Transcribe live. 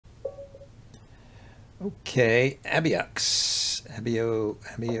Okay, Abiux,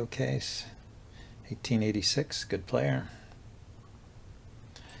 Abio case, 1886, good player.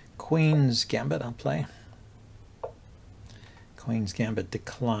 Queen's Gambit, I'll play. Queen's Gambit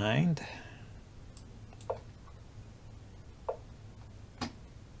declined.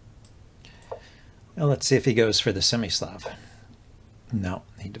 Well, let's see if he goes for the semi-Slav. No,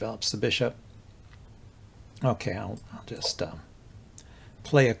 he develops the bishop. Okay, I'll just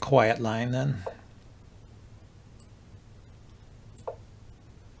play a quiet line then.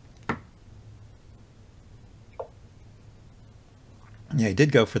 Yeah, he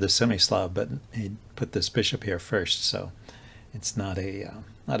did go for the semi-Slav, but he put this bishop here first, so it's not a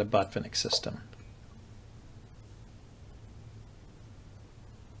Botvinnik system.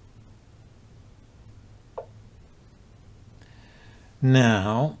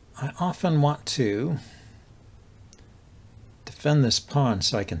 Now, I often want to defend this pawn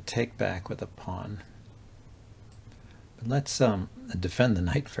so I can take back with a pawn. But let's defend the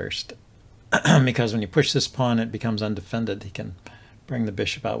knight first, because when you push this pawn, it becomes undefended. He can bring the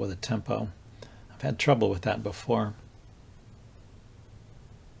bishop out with a tempo. I've had trouble with that before.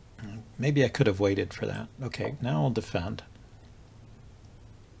 Maybe I could have waited for that. Okay, now I'll defend.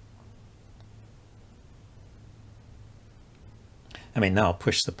 I mean, now I'll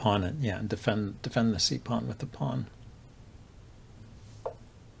push the pawn and yeah, defend the c-pawn with the pawn.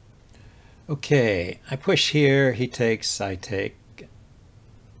 Okay, I push here, he takes, I take.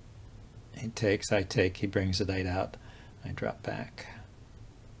 He takes, I take, he brings the knight out, I drop back.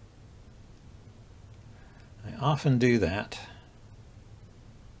 I often do that.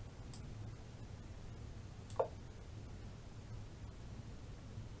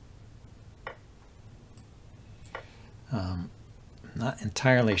 Not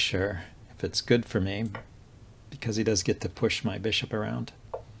entirely sure if it's good for me, because he does get to push my bishop around.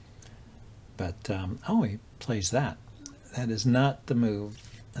 But, oh, he plays that. That is not the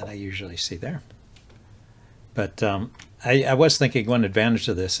move that I usually see there. But I was thinking one advantage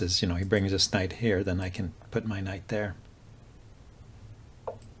of this is, you know, he brings this knight here, then I can put my knight there.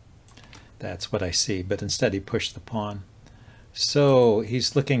 That's what I see, but instead he pushed the pawn. So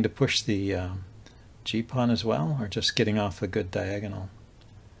he's looking to push the g-pawn as well, or just getting off a good diagonal.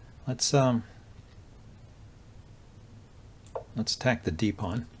 Let's attack the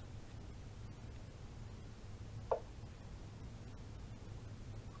d-pawn.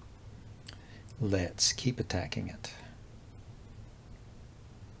 Let's keep attacking it.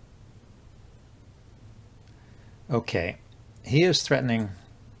 Okay, he is threatening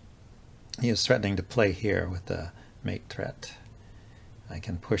to play here with the mate threat. I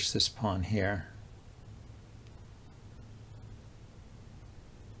can push this pawn here.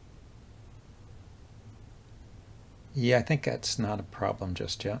 Yeah, I think that's not a problem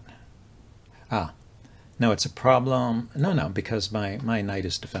just yet. Ah, no, it's a problem. No, because my knight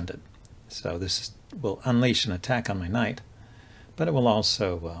is defended. So this will unleash an attack on my knight, but it will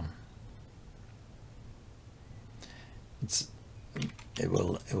also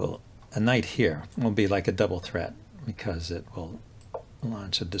a knight here will be like a double threat, because it will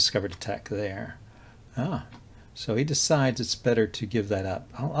launch a discovered attack there. Ah, so he decides it's better to give that up.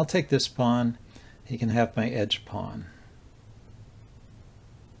 I'll take this pawn. He can have my edge pawn.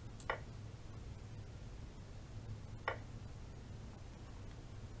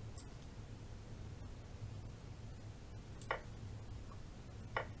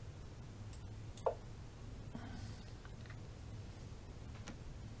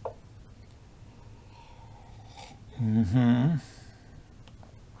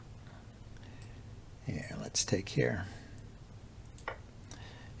 Here, let's take here.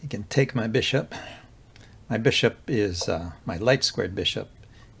 He can take my bishop. My bishop is, my light squared bishop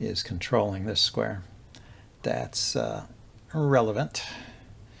is controlling this square. That's irrelevant,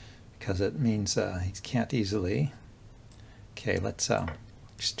 because it means he can't easily. Okay, let's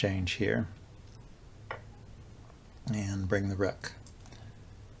exchange here and bring the rook.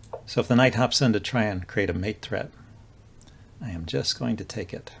 So if the knight hops in to try and create a mate threat, I am just going to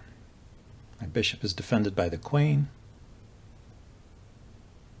take it. My bishop is defended by the queen.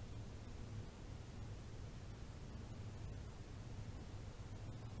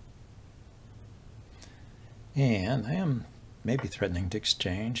 And I am maybe threatening to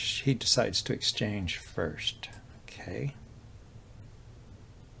exchange. He decides to exchange first. Okay.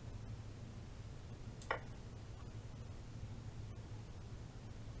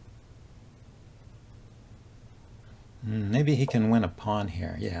 Maybe he can win a pawn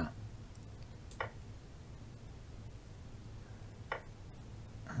here, yeah.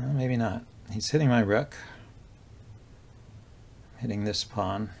 Maybe not. He's hitting my rook. Hitting this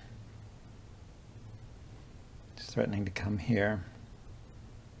pawn. threatening to come here.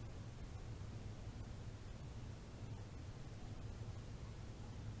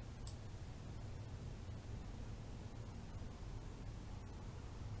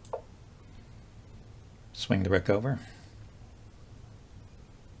 Swing the rook over.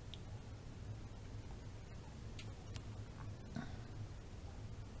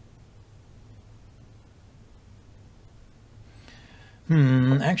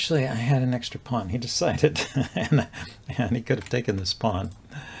 Actually, I had an extra pawn. He decided, and he could have taken this pawn,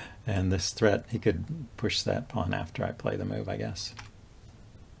 and this threat, he could push that pawn after I play the move, I guess.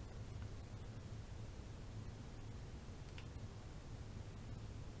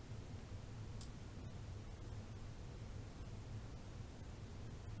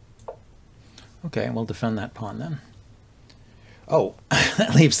 Okay, we'll defend that pawn then. Oh,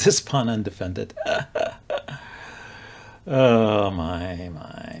 that leaves this pawn undefended. Oh, my.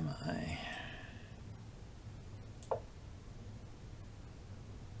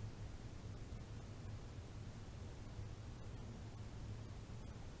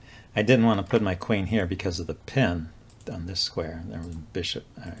 I didn't want to put my queen here because of the pin on this square. There was a bishop,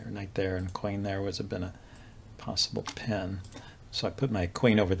 knight there, and queen there would have been a possible pin. So I put my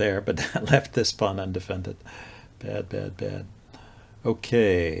queen over there, but I left this pawn undefended. Bad, bad, bad.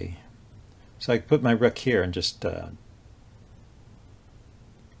 Okay. So I put my rook here and just... it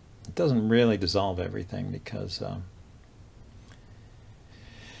doesn't really dissolve everything because...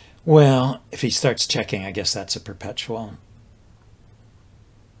 well, if he starts checking, I guess that's a perpetual.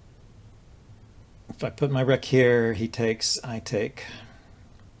 If I put my rook here, he takes, I take.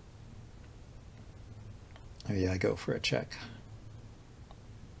 Maybe I go for a check.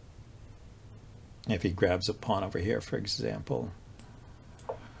 If he grabs a pawn over here, for example.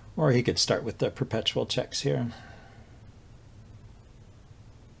 Or he could start with the perpetual checks here.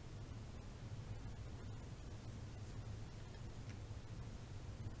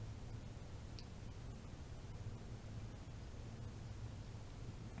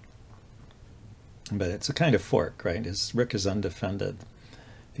 But it's a kind of fork, right? His rook is undefended.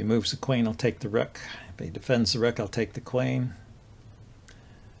 If he moves the queen, I'll take the rook. If he defends the rook, I'll take the queen.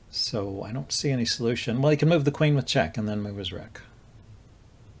 So I don't see any solution. Well, he can move the queen with check and then move his rook.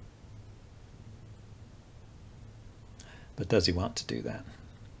 But does he want to do that?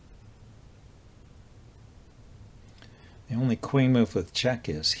 The only queen move with check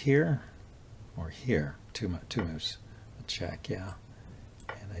is here or here. Two moves with check, yeah.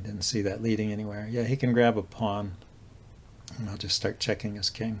 And I didn't see that leading anywhere. Yeah, he can grab a pawn, and I'll just start checking his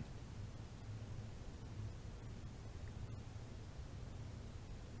king.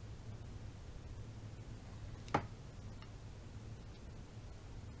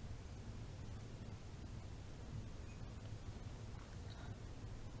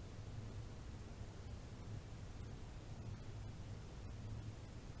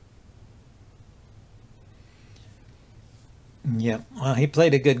 Yeah, well, he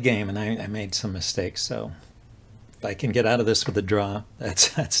played a good game, and I made some mistakes. So if I can get out of this with a draw,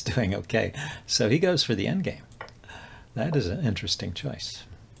 that's doing okay. So he goes for the endgame. That is an interesting choice.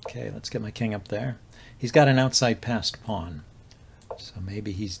 Okay, let's get my king up there. He's got an outside passed pawn, so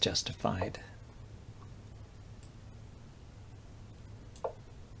maybe he's justified.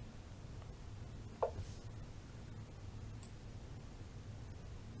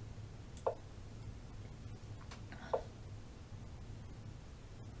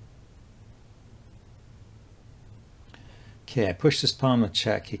 Okay, I push this pawn with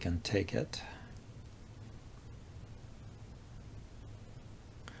check, he can take it.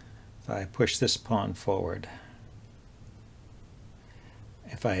 If I push this pawn forward,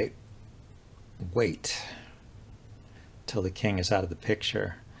 if I wait till the king is out of the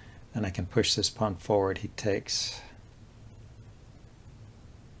picture, then I can push this pawn forward, he takes.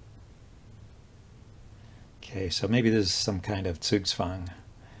 Okay, so maybe this is some kind of Zugzwang.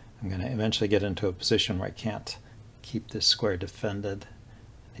 I'm going to eventually get into a position where I can't keep this square defended.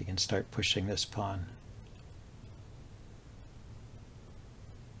 He can start pushing this pawn.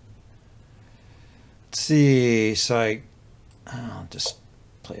 Let's see, so I'll just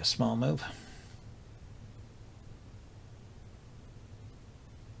play a small move.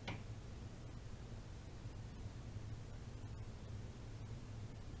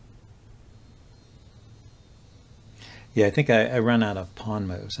 Yeah, I think I run out of pawn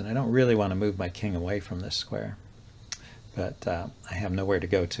moves, and I don't really want to move my king away from this square. But I have nowhere to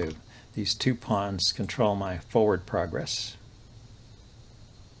go to. These two pawns control my forward progress.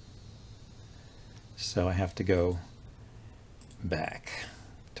 So I have to go back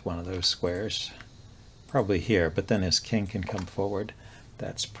to one of those squares. Probably here, but then his king can come forward.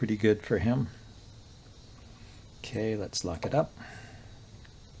 That's pretty good for him. Okay, let's lock it up.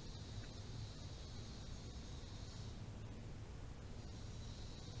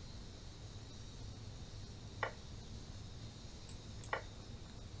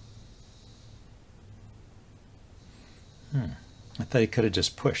 I thought he could have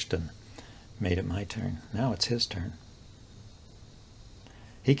just pushed and made it my turn. Now it's his turn.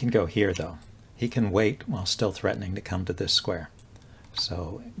 He can go here, though. He can wait while still threatening to come to this square.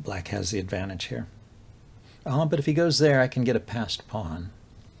 So black has the advantage here. Oh, but if he goes there, I can get a passed pawn.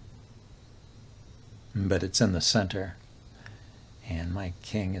 But it's in the center. And my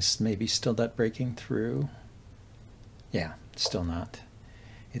king is maybe still not breaking through. Yeah, still not.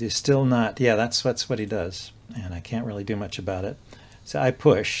 It is still not. Yeah, that's what he does. And I can't really do much about it. So I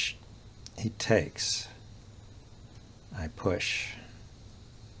push. He takes. I push.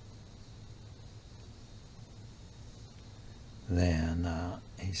 Then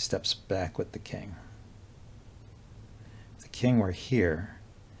he steps back with the king. If the king were here,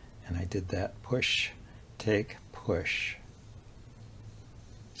 and I did that push, take, push.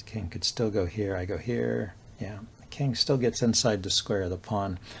 This king could still go here. I go here. Yeah, the king still gets inside the square of the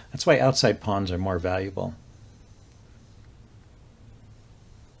pawn. That's why outside pawns are more valuable.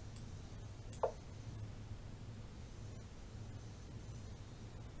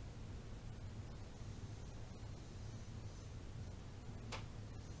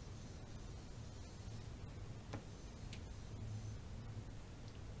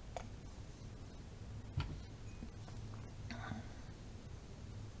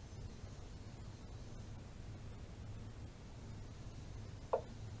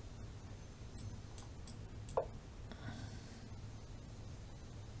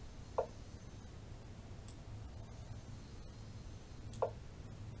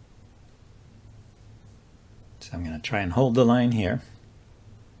 So I'm going to try and hold the line here.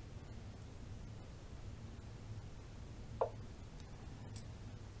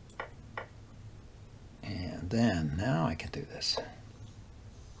 And then now I can do this.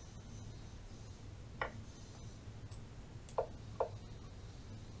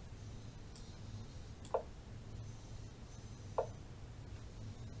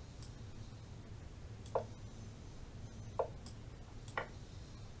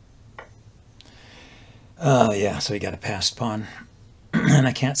 Oh yeah, so he got a passed pawn, and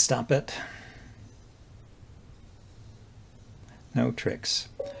I can't stop it. No tricks.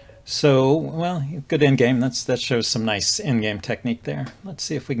 So, well, good in-game. That shows some nice in-game technique there. Let's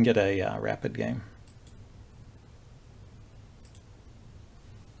see if we can get a rapid game.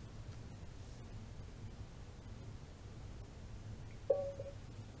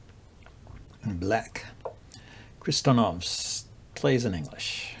 Black. Kristonovs plays in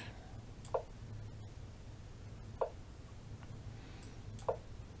English.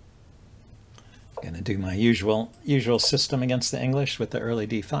 Going to do my usual system against the English with the early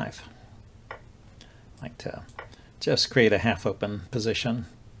d5. Like to just create a half-open position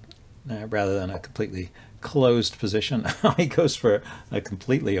rather than a completely closed position. He goes for a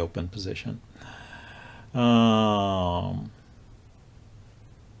completely open position.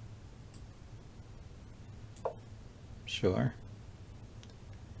 Sure.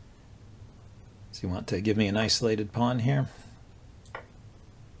 Does he want to give me an isolated pawn here?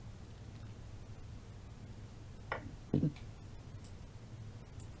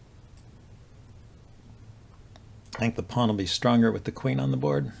 I think the pawn will be stronger with the queen on the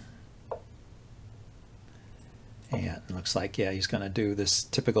board. And it looks like, yeah, he's going to do this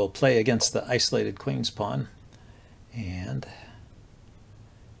typical play against the isolated queen's pawn. And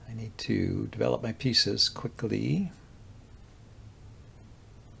I need to develop my pieces quickly.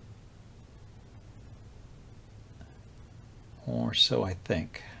 Or so I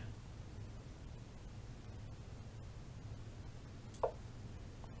think.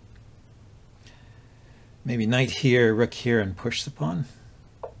 Maybe knight here, rook here, and push the pawn.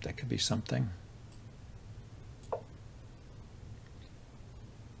 That could be something.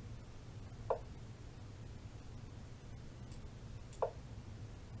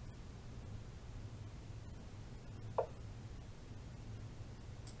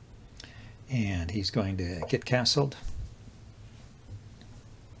 And he's going to get castled.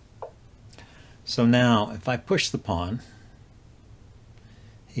 So now, if I push the pawn,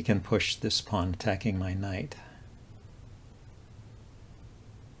 he can push this pawn attacking my knight.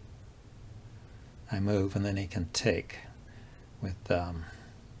 I move and then he can take with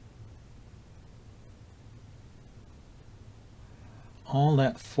all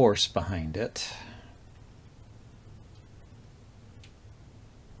that force behind it.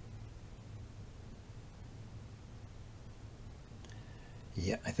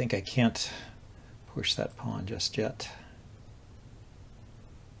 Yeah, I think I can't push that pawn just yet.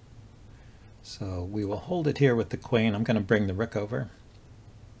 So we will hold it here with the queen. I'm going to bring the rook over.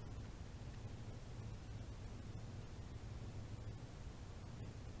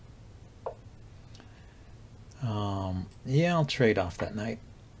 Yeah, I'll trade off that knight.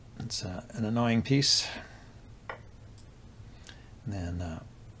 It's an annoying piece. And then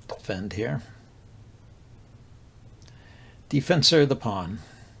defend here. Defensor the pawn.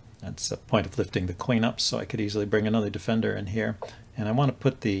 That's a point of lifting the queen up, so I could easily bring another defender in here. And I want to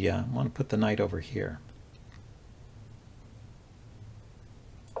put the knight over here.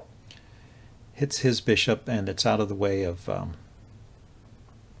 Hits his bishop, and it's out of the way of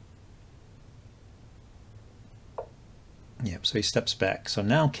yep, so he steps back. So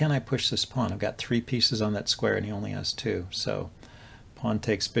now can I push this pawn? I've got 3 pieces on that square and he only has 2. So pawn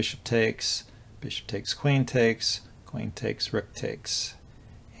takes, bishop takes, queen takes, rook takes.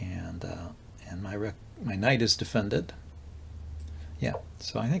 And my knight is defended. Yeah,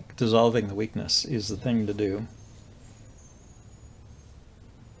 so I think dissolving the weakness is the thing to do.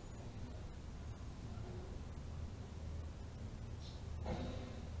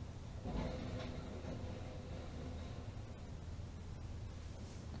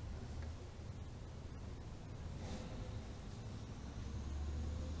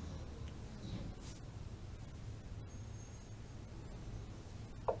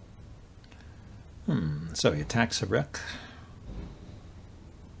 So he attacks a rook.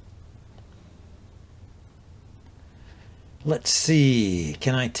 Let's see,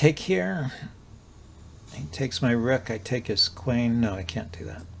 can I take here? He takes my rook, I take his queen. No, I can't do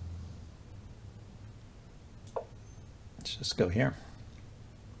that. Let's just go here.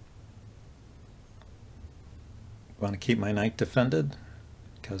 I want to keep my knight defended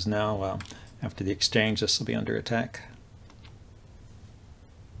because now after the exchange this will be under attack.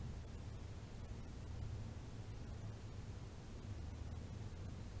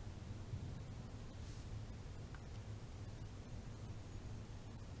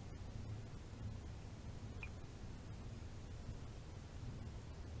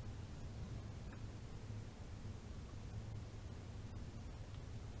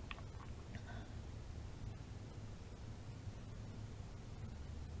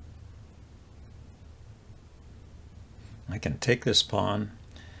 I can take this pawn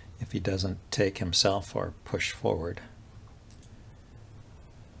if he doesn't take himself or push forward.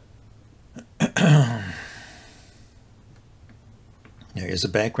 There is a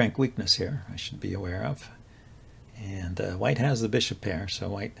back rank weakness here I should be aware of. And white has the bishop pair, so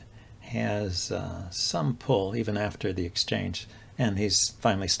white has some pull even after the exchange. And he's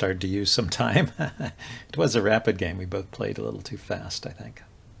finally started to use some time. It was a rapid game. We both played a little too fast, I think.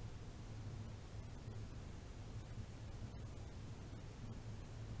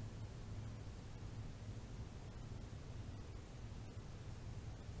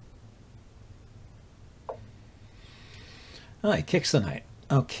 Oh, he kicks the knight.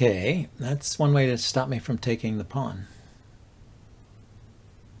 Okay, that's one way to stop me from taking the pawn.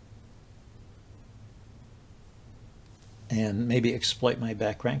 And maybe exploit my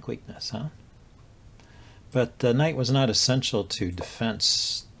back rank weakness, huh? But the knight was not essential to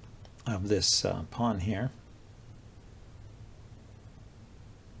defense of this pawn here.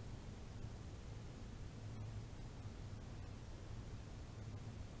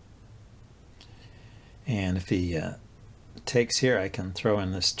 And if he takes here, I can throw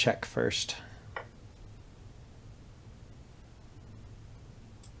in this check first.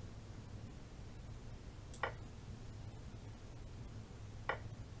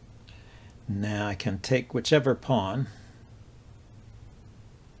 Now I can take whichever pawn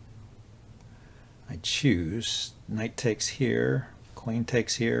I choose. Knight takes here, queen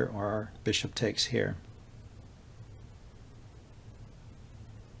takes here, or bishop takes here.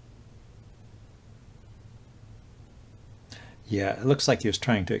 Yeah, it looks like he was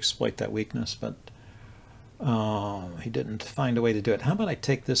trying to exploit that weakness, but he didn't find a way to do it. How about I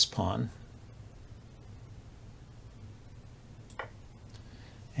take this pawn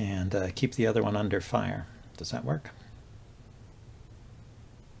and keep the other one under fire? Does that work?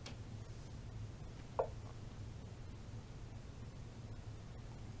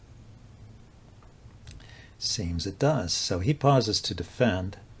 Seems it does. So he pauses to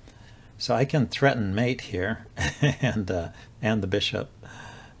defend. So I can threaten mate here and the bishop,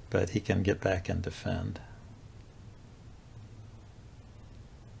 but he can get back and defend.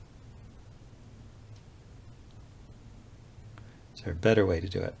 Is there a better way to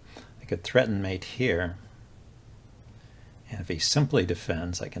do it? I could threaten mate here, and if he simply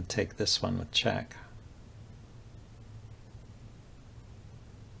defends, I can take this one with check.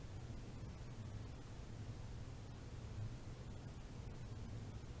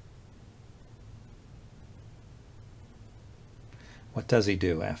 what does he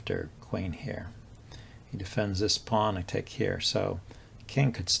do after queen here? He defends this pawn, I take here. So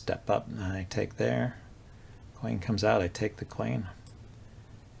king could step up and I take there. Queen comes out, I take the queen.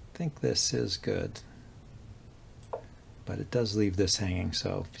 I think this is good. But it does leave this hanging,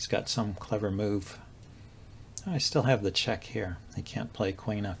 so if he's got some clever move. I still have the check here. He can't play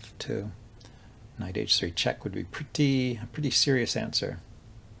queen f2. Knight h3 check would be a pretty serious answer.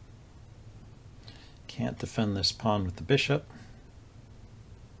 Can't defend this pawn with the bishop.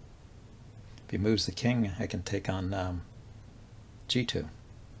 If he moves the king, I can take on g2.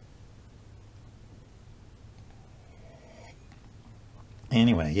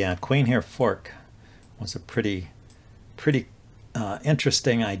 Anyway, yeah, queen here fork was a pretty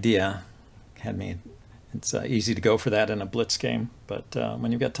interesting idea. It's easy to go for that in a blitz game, but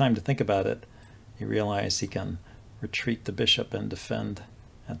when you've got time to think about it, you realize he can retreat the bishop and defend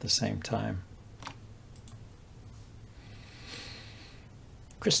at the same time.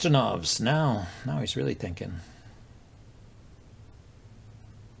 Kristanov's now he's really thinking.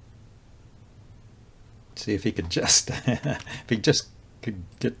 See if he could just if he just could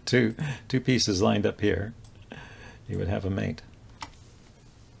get two pieces lined up here, he would have a mate.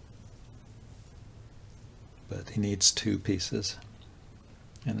 But he needs 2 pieces,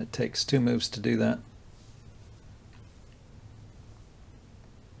 and it takes 2 moves to do that.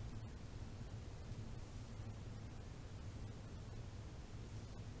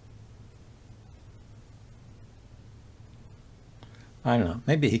 I don't know,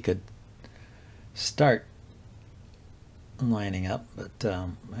 maybe he could start lining up, but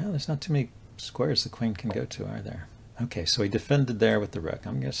well, there's not too many squares the queen can go to, are there? Okay, so he defended there with the rook.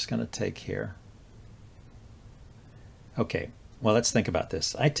 I'm just going to take here. Okay, well, let's think about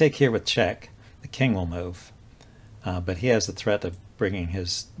this. I take here with check. The king will move, but he has the threat of bringing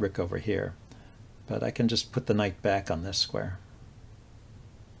his rook over here. But I can just put the knight back on this square.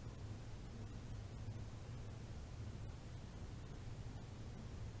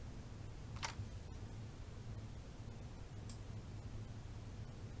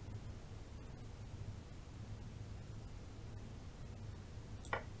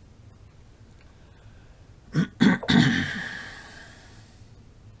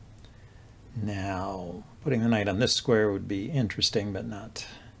 Now, putting the knight on this square would be interesting, but not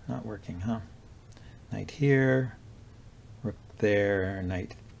working, huh? Knight here, rook there,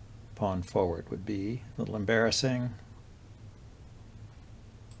 knight pawn forward would be a little embarrassing.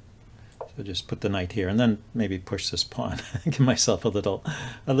 So just put the knight here, and then maybe push this pawn. Give myself a little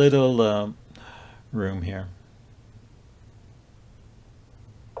room here.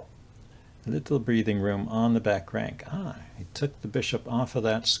 A little breathing room on the back rank. Ah, he took the bishop off of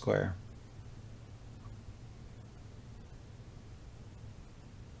that square.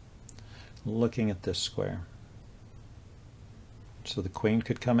 Looking at this square. So the queen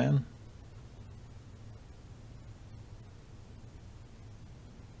could come in.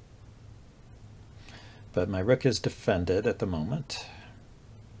 But my rook is defended at the moment.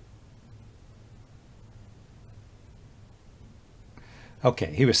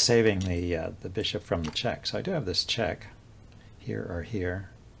 Okay, he was saving the bishop from the check. So I do have this check here or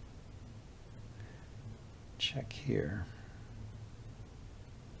here. Check here.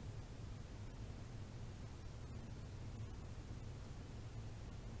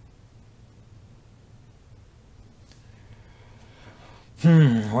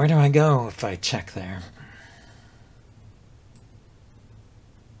 Where do I go if I check there?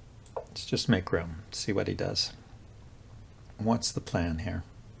 Let's just make room, see what he does. What's the plan here?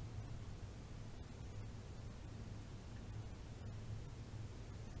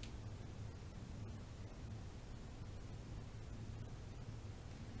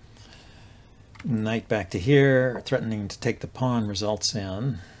 Knight back to here, threatening to take the pawn results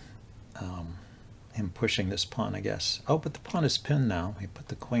in him pushing this pawn, I guess. Oh, but the pawn is pinned now. He put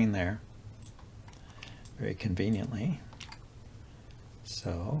the queen there very conveniently.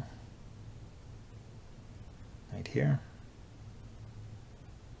 So, right here.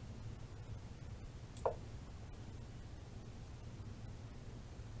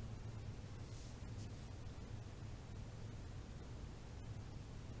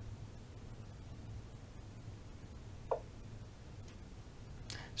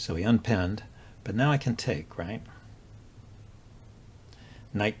 So he unpinned, but now I can take, right?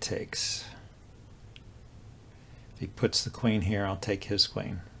 Knight takes. If he puts the queen here, I'll take his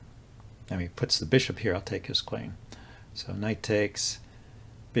queen. If he puts the bishop here, I'll take his queen. So knight takes,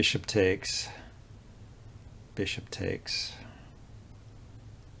 bishop takes, bishop takes.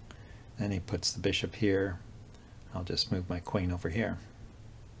 Then he puts the bishop here. I'll just move my queen over here.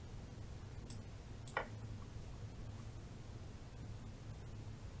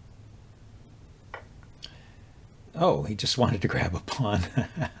 Oh, he just wanted to grab a pawn.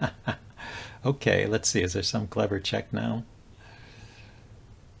 Okay, let's see. Is there some clever check now?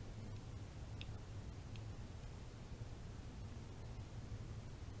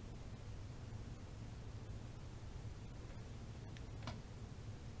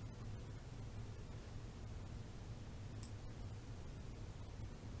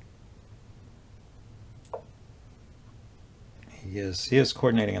 He is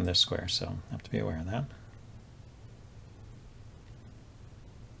coordinating on this square, so I have to be aware of that.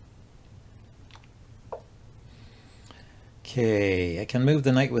 Okay, I can move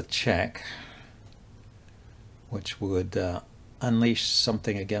the knight with check, which would unleash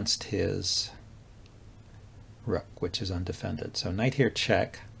something against his rook, which is undefended. So knight here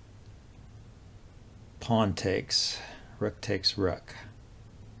check, pawn takes, rook takes rook.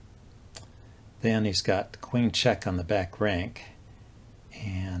 Then he's got queen check on the back rank,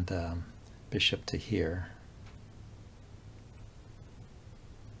 and bishop to here.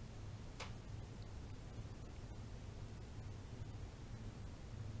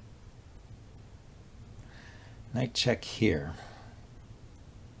 Knight check here.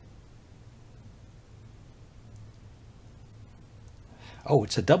 Oh,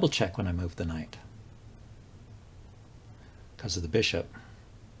 it's a double check when I move the knight because of the bishop.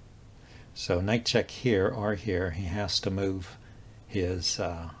 So knight check here or here. He has to move his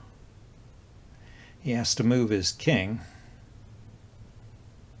king.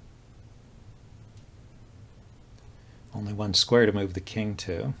 Only one square to move the king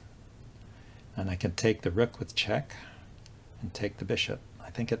to. And I can take the rook with check and take the bishop. I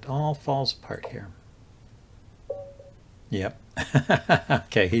think it all falls apart here. Yep.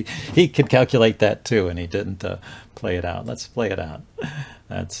 Okay, he could calculate that too, and he didn't play it out. Let's play it out.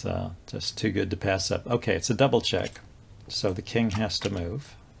 That's just too good to pass up. Okay, it's a double check, so the king has to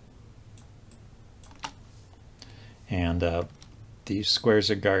move. And these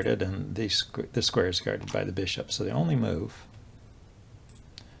squares are guarded, and this square is guarded by the bishop. So the only move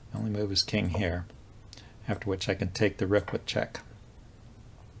is king here, after which I can take the rook with check.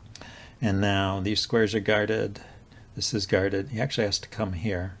 And now these squares are guarded. This is guarded. He actually has to come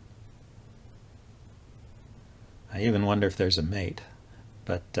here. I even wonder if there's a mate,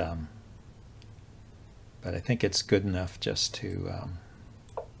 but I think it's good enough just to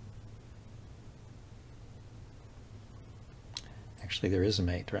actually there is a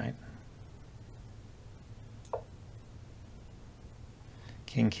mate, right?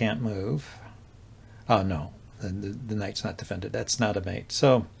 King can't move. Oh no, the knight's not defended. That's not a mate.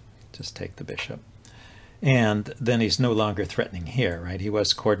 So just take the bishop. And then he's no longer threatening here, right? He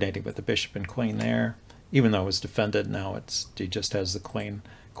was coordinating with the bishop and queen there. Even though it was defended, now he just has the queen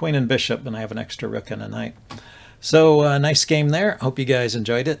and bishop, and I have an extra rook and a knight. So nice game there. Hope you guys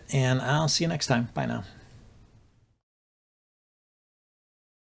enjoyed it, and I'll see you next time. Bye now.